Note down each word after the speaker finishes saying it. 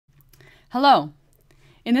Hello!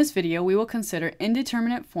 In this video, we will consider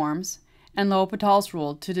indeterminate forms and LHopitals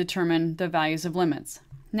Rule to determine the values of limits.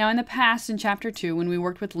 Now, in the past, in Chapter 2, when we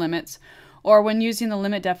worked with limits, or when using the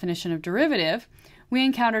limit definition of derivative, we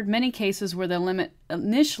encountered many cases where the limit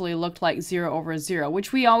initially looked like 0 over 0,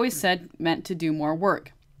 which we always said meant to do more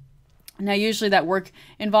work. Now, usually that work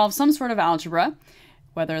involves some sort of algebra,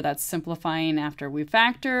 whether that's simplifying after we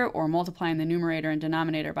factor or multiplying the numerator and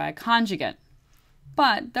denominator by a conjugate.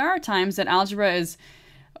 But there are times that algebra is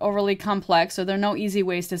overly complex, so there are no easy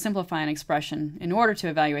ways to simplify an expression in order to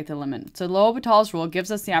evaluate the limit. So the LHopitals Rule gives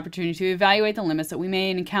us the opportunity to evaluate the limits that we may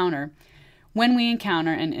encounter when we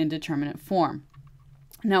encounter an indeterminate form.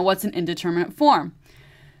 Now, what's an indeterminate form?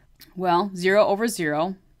 Well, 0 over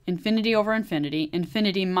 0, infinity over infinity,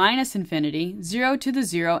 infinity minus infinity, 0 to the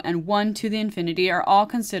 0, and 1 to the infinity are all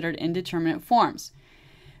considered indeterminate forms.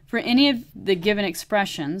 For any of the given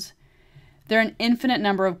expressions, there are an infinite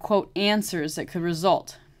number of, quote, answers that could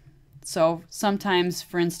result. So sometimes,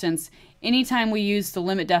 for instance, anytime we use the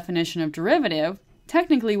limit definition of derivative,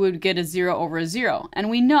 technically we would get a 0 over a 0. And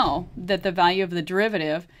we know that the value of the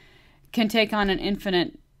derivative can take on an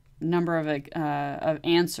infinite number of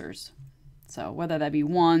answers. So whether that be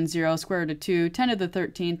 1, 0, square root of 2, 10 to the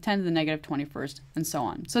 13th, 10 to the negative 21st, and so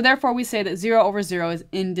on. So therefore we say that 0 over 0 is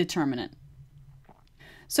indeterminate.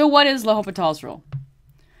 So what is LHopitals Rule?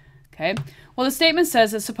 Okay, well, the statement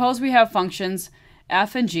says that suppose we have functions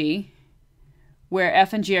f and g, where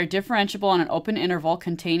f and g are differentiable on an open interval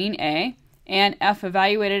containing a, and f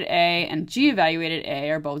evaluated a and g evaluated a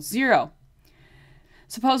are both 0.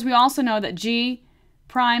 Suppose we also know that g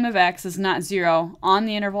prime of x is not 0 on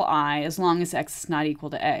the interval I as long as x is not equal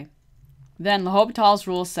to a. Then LHopitals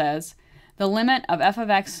Rule says the limit of f of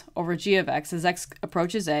x over g of x as x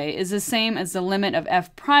approaches a is the same as the limit of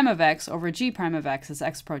f prime of x over g prime of x as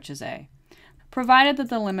x approaches a, provided that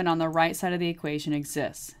the limit on the right side of the equation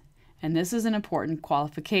exists. And this is an important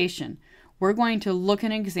qualification. We're going to look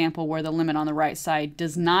at an example where the limit on the right side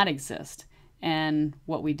does not exist and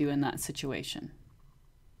what we do in that situation.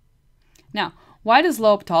 Now, why does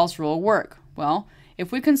LHopitals Rule work? Well,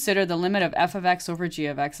 if we consider the limit of f of x over g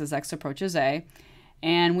of x as x approaches a,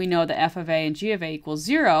 and we know that f of a and g of a equals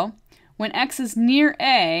 0, when x is near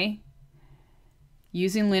a,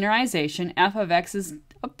 using linearization, f of x is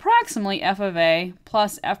approximately f of a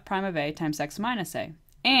plus f prime of a times x minus a.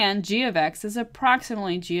 And g of x is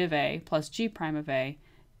approximately g of a plus g prime of a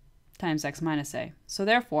times x minus a. So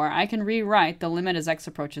therefore, I can rewrite the limit as x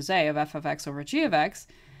approaches a of f of x over g of x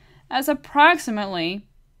as approximately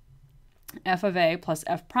f of a plus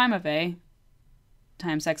f prime of a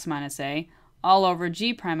times x minus a all over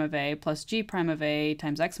g prime of a plus g prime of a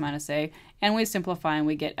times x minus a, and we simplify and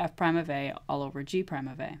we get f prime of a all over g prime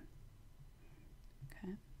of a.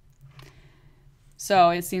 Okay.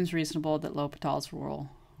 So it seems reasonable that LHopitals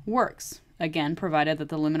Rule works, again, provided that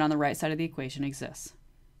the limit on the right side of the equation exists.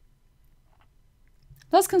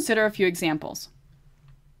 Let's consider a few examples.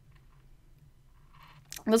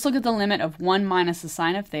 Let's look at the limit of 1 minus the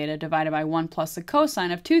sine of theta divided by 1 plus the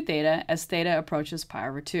cosine of 2 theta as theta approaches pi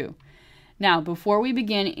over 2. Now, before we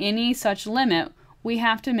begin any such limit, we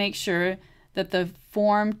have to make sure that the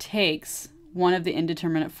form takes one of the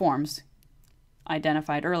indeterminate forms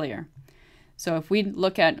identified earlier. So if we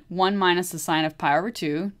look at 1 minus the sine of pi over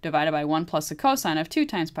 2 divided by 1 plus the cosine of 2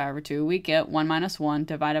 times pi over 2, we get 1 minus 1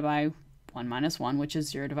 divided by 1 minus 1, which is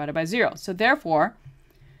 0 divided by 0. So therefore,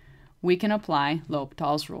 we can apply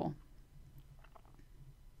LHopitals Rule.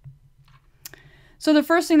 So the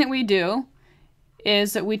first thing that we do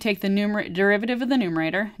is that we take the derivative of the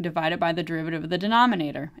numerator divided by the derivative of the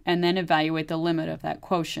denominator and then evaluate the limit of that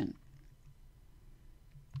quotient.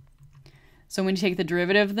 So when you take the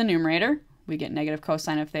derivative of the numerator, we get negative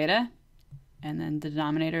cosine of theta, and then the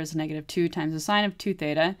denominator is negative 2 times the sine of 2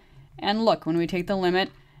 theta. And look, when we take the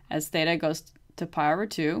limit as theta goes to pi over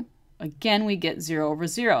 2, again we get 0 over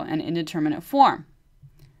 0, an indeterminate form.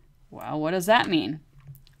 Well, what does that mean?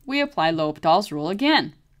 We apply LHopitals Rule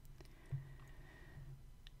again.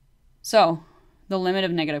 So the limit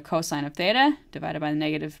of negative cosine of theta divided by the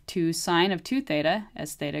negative 2 sine of 2 theta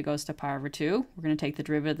as theta goes to pi over 2. We're going to take the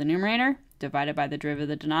derivative of the numerator divided by the derivative of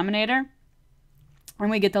the denominator. And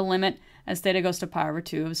we get the limit as theta goes to pi over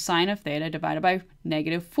 2 of sine of theta divided by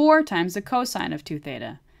negative 4 times the cosine of 2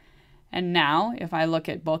 theta. And now, if I look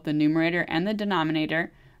at both the numerator and the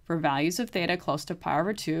denominator for values of theta close to pi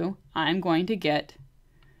over 2, I'm going to get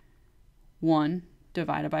 1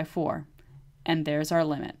 divided by 4. And there's our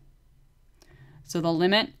limit. So the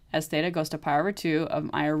limit as theta goes to pi over 2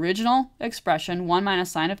 of my original expression, 1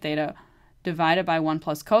 minus sine of theta divided by 1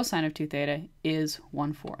 plus cosine of 2 theta, is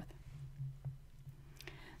 1/4.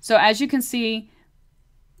 So as you can see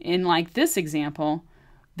in like this example,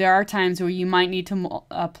 there are times where you might need to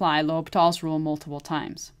apply LHopitals Rule multiple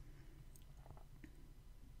times.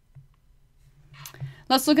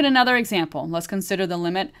 Let's look at another example. Let's consider the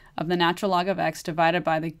limit of the natural log of x divided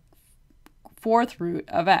by the fourth root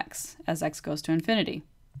of x as x goes to infinity.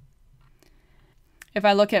 If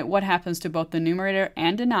I look at what happens to both the numerator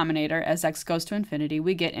and denominator as x goes to infinity,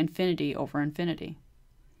 we get infinity over infinity.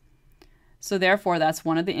 So therefore, that's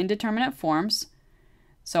one of the indeterminate forms.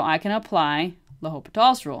 So I can apply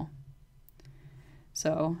LHopitals Rule.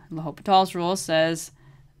 So LHopitals Rule says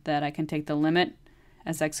that I can take the limit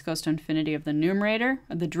as x goes to infinity of the numerator,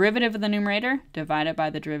 or the derivative of the numerator, divided by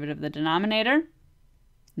the derivative of the denominator.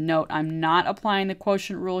 Note, I'm not applying the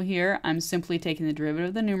quotient rule here. I'm simply taking the derivative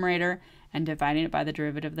of the numerator and dividing it by the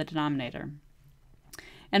derivative of the denominator.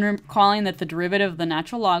 And recalling that the derivative of the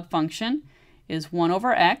natural log function is 1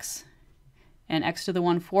 over x, and x to the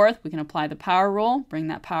 1/4, we can apply the power rule, bring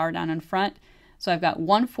that power down in front. So I've got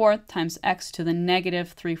 1/4 times x to the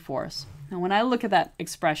negative 3/4. Now when I look at that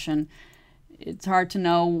expression, it's hard to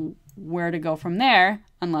know where to go from there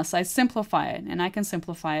unless I simplify it. And I can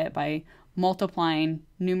simplify it by multiplying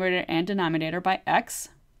numerator and denominator by x.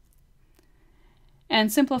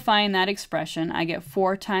 And simplifying that expression, I get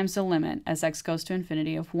 4 times the limit as x goes to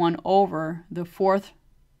infinity of 1 over the fourth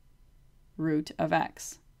root of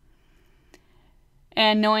x.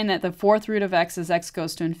 And knowing that the fourth root of x as x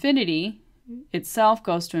goes to infinity itself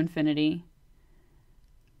goes to infinity,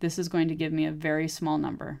 this is going to give me a very small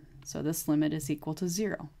number. So this limit is equal to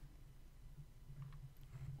 0.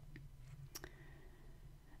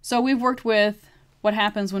 So we've worked with what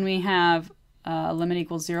happens when we have a limit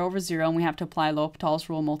equals 0 over 0 and we have to apply LHopitals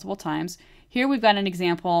Rule multiple times. Here we've got an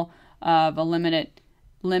example of a limit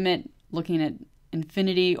looking at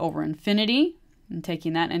infinity over infinity and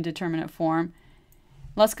taking that indeterminate form.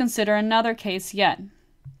 Let's consider another case yet.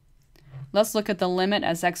 Let's look at the limit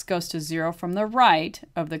as x goes to 0 from the right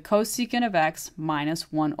of the cosecant of x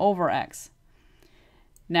minus 1 over x.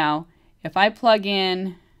 Now, if I plug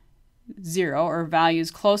in 0 or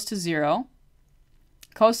values close to 0,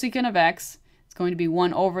 cosecant of x is going to be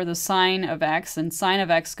 1 over the sine of x, and sine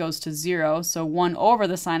of x goes to 0, so 1 over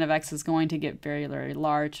the sine of x is going to get very, very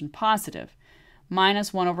large and positive.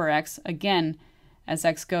 Minus 1 over x, again, as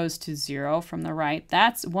x goes to 0 from the right,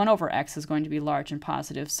 that's 1 over x is going to be large and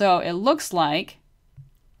positive. So it looks like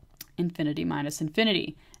infinity minus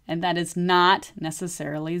infinity, and that is not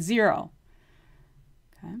necessarily 0.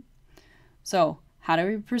 Okay. So how do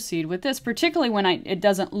we proceed with this, particularly when it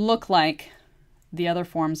doesn't look like the other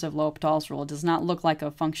forms of LHopitals Rule? It does not look like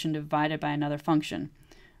a function divided by another function.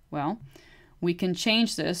 Well, we can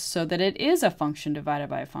change this so that it is a function divided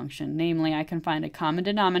by a function. Namely, I can find a common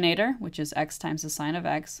denominator, which is x times the sine of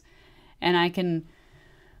x, and I can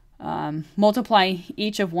multiply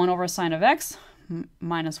each of 1 over sine of x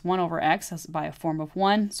minus 1 over x by a form of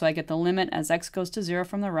 1. So I get the limit as x goes to 0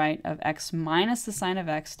 from the right of x minus the sine of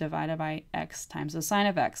x divided by x times the sine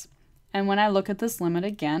of x. And when I look at this limit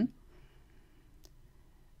again,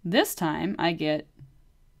 this time I get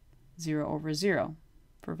 0 over 0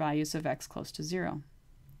 for values of x close to 0.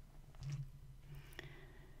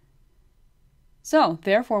 So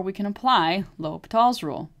therefore we can apply LHopitals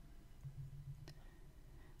Rule.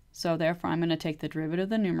 So therefore I'm going to take the derivative of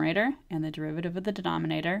the numerator and the derivative of the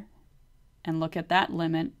denominator and look at that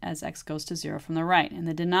limit as x goes to 0 from the right. And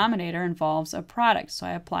the denominator involves a product, so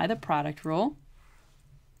I apply the product rule.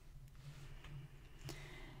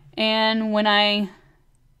 And when I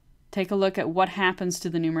take a look at what happens to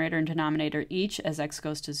the numerator and denominator each as x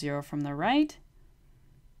goes to 0 from the right,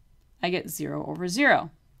 I get 0 over 0.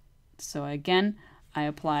 So again, I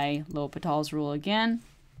apply LHopitals Rule again,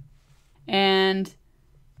 and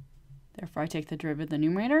therefore I take the derivative of the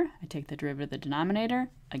numerator, I take the derivative of the denominator.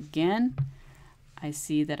 Again, I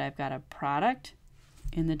see that I've got a product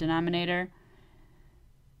in the denominator.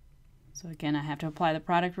 So again, I have to apply the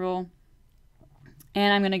product rule.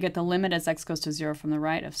 And I'm going to get the limit as x goes to 0 from the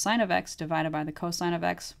right of sine of x divided by the cosine of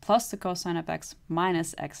x plus the cosine of x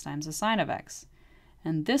minus x times the sine of x.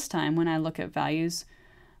 And this time, when I look at values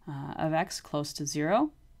of x close to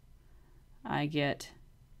 0, I get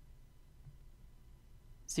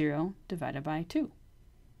 0 divided by 2,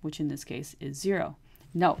 which in this case is 0.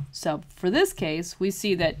 No, so for this case, we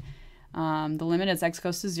see that the limit as x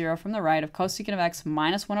goes to 0 from the right of cosecant of x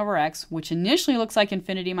minus 1 over x, which initially looks like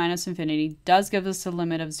infinity minus infinity, does give us a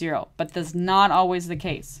limit of 0, but that's not always the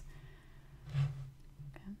case.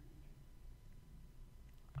 Okay.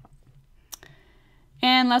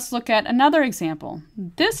 And let's look at another example.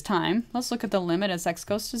 This time, let's look at the limit as x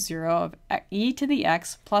goes to 0 of e to the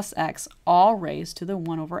x plus x, all raised to the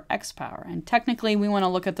 1 over x power. And technically, we want to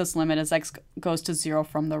look at this limit as x goes to 0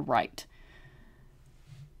 from the right.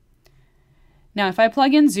 Now, if I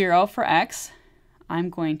plug in 0 for x, I'm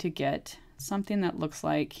going to get something that looks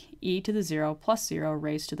like e to the 0 plus 0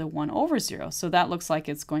 raised to the 1 over 0. So that looks like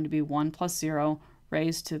it's going to be 1 plus 0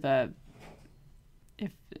 raised to the,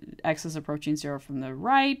 if x is approaching 0 from the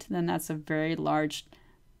right, then that's a very large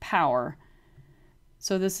power.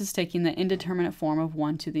 So this is taking the indeterminate form of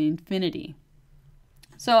 1 to the infinity.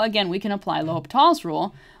 So again, we can apply LHopitals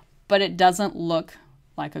Rule, but it doesn't look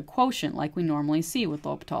like a quotient like we normally see with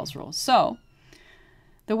LHopitals Rule. So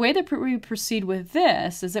the way that we proceed with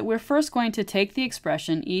this is that we're first going to take the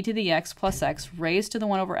expression e to the x plus x raised to the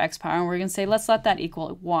 1 over x power, and we're going to say, let's let that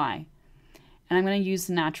equal y. And I'm going to use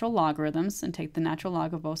the natural logarithms and take the natural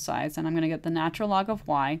log of both sides, and I'm going to get the natural log of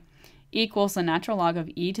y equals the natural log of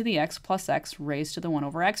e to the x plus x raised to the 1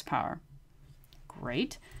 over x power.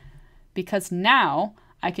 Great, because now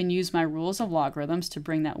I can use my rules of logarithms to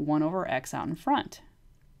bring that 1 over x out in front.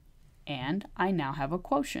 And I now have a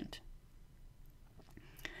quotient.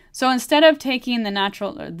 So instead of taking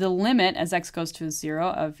the limit as x goes to 0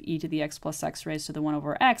 of e to the x plus x raised to the 1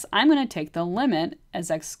 over x, I'm going to take the limit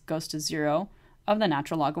as x goes to 0 of the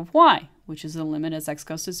natural log of y, which is the limit as x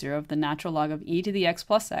goes to 0 of the natural log of e to the x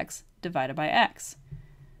plus x divided by x.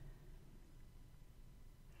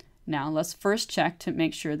 Now let's first check to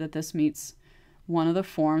make sure that this meets one of the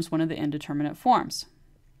forms, one of the indeterminate forms.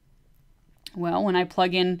 Well, when I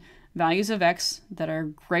plug in values of x that are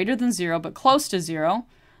greater than 0 but close to 0,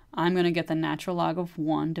 I'm going to get the natural log of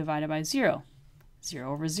 1 divided by 0.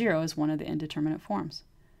 0 over 0 is one of the indeterminate forms.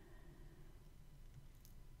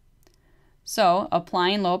 So,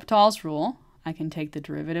 applying LHopitals Rule, I can take the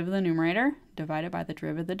derivative of the numerator, divide it by the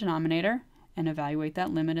derivative of the denominator, and evaluate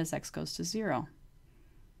that limit as x goes to 0.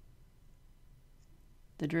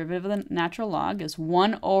 The derivative of the natural log is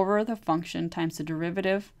 1 over the function times the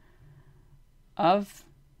derivative of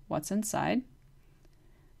what's inside.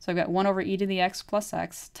 So I've got 1 over e to the x plus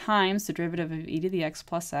x times the derivative of e to the x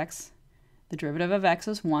plus x. The derivative of x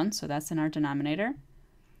is 1, so that's in our denominator.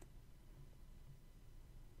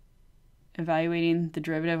 Evaluating the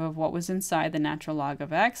derivative of what was inside the natural log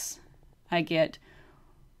of x, I get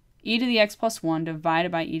e to the x plus 1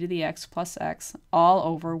 divided by e to the x plus x all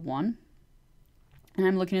over 1. And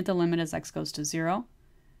I'm looking at the limit as x goes to 0.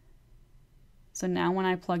 So now when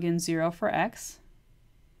I plug in 0 for x,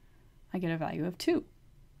 I get a value of 2.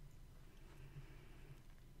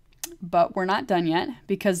 But we're not done yet,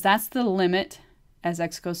 because that's the limit as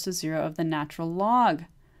x goes to 0 of the natural log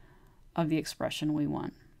of the expression we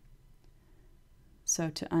want. So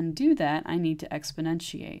to undo that, I need to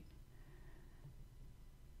exponentiate.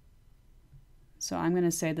 So I'm going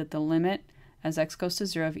to say that the limit as x goes to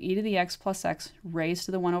 0 of e to the x plus x raised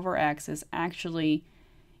to the 1 over x is actually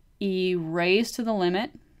e raised to the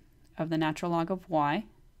limit of the natural log of y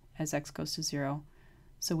as x goes to 0.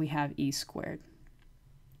 So we have e squared.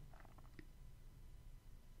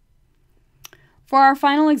 For our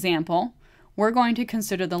final example, we're going to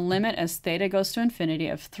consider the limit as theta goes to infinity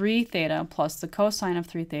of 3 theta plus the cosine of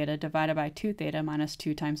 3 theta divided by 2 theta minus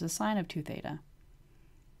 2 times the sine of 2 theta.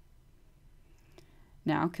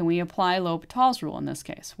 Now, can we apply LHopitals Rule in this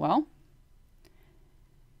case? Well,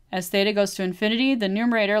 as theta goes to infinity, the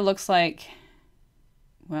numerator looks like,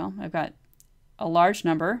 well, I've got a large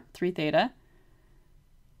number, 3 theta,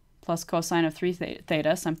 plus cosine of 3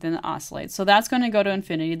 theta, something that oscillates. So that's going to go to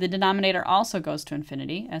infinity. The denominator also goes to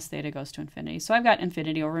infinity as theta goes to infinity. So I've got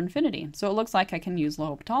infinity over infinity. So it looks like I can use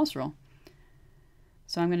LHopitals Rule.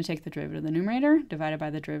 So I'm going to take the derivative of the numerator divided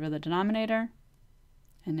by the derivative of the denominator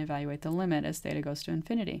and evaluate the limit as theta goes to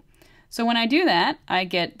infinity. So when I do that, I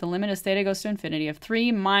get the limit as theta goes to infinity of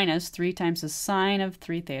 3 minus 3 times the sine of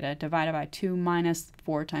 3 theta divided by 2 minus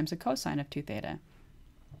 4 times the cosine of 2 theta.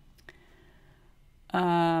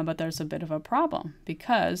 But there's a bit of a problem,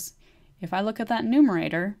 because if I look at that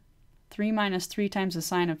numerator, 3 minus 3 times the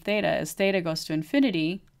sine of theta as theta goes to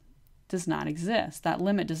infinity does not exist. That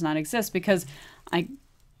limit does not exist because I'm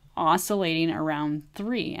oscillating around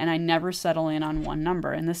 3 and I never settle in on one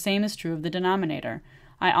number. And the same is true of the denominator.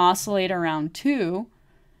 I oscillate around 2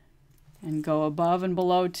 and go above and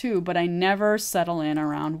below 2, but I never settle in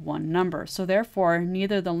around one number. So therefore,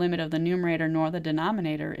 neither the limit of the numerator nor the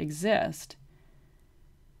denominator exist.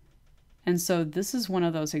 And so this is one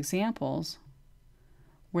of those examples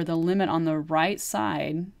where the limit on the right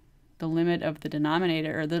side, the limit of the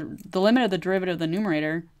denominator, or the limit of the derivative of the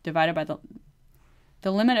numerator divided by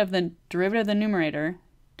the limit of the derivative of the numerator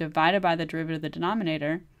divided by the derivative of the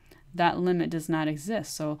denominator, that limit does not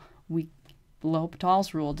exist. So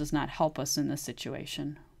LHopitals Rule does not help us in this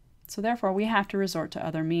situation. So therefore, we have to resort to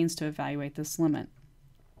other means to evaluate this limit.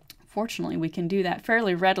 Fortunately, we can do that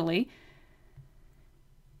fairly readily.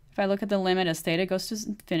 If I look at the limit as theta goes to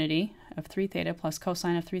infinity of 3 theta plus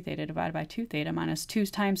cosine of 3 theta divided by 2 theta minus 2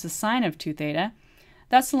 times the sine of 2 theta,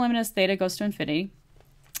 that's the limit as theta goes to infinity.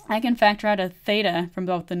 I can factor out a theta from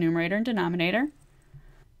both the numerator and denominator.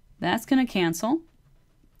 That's going to cancel.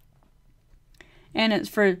 And it's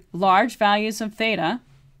for large values of theta,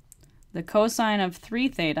 the cosine of 3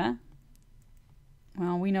 theta,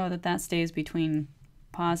 well, we know that that stays between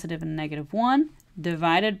positive and negative 1,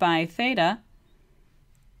 divided by theta.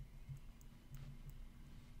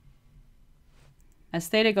 As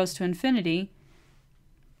theta goes to infinity,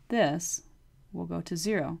 this will go to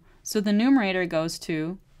 0. So the numerator goes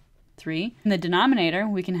to 3. In the denominator,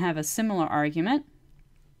 we can have a similar argument.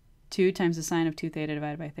 2 times the sine of 2 theta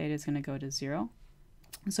divided by theta is going to go to 0.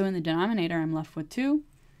 So in the denominator, I'm left with 2.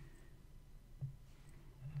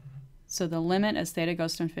 So the limit as theta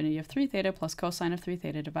goes to infinity of 3 theta plus cosine of 3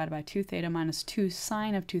 theta divided by 2 theta minus 2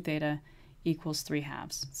 sine of 2 theta equals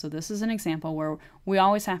 3/2. So this is an example where we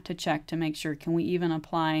always have to check to make sure, can we even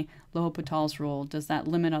apply LHopitals Rule? Does that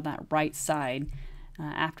limit on that right side,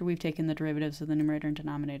 after we've taken the derivatives of the numerator and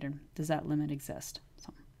denominator, does that limit exist?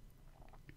 So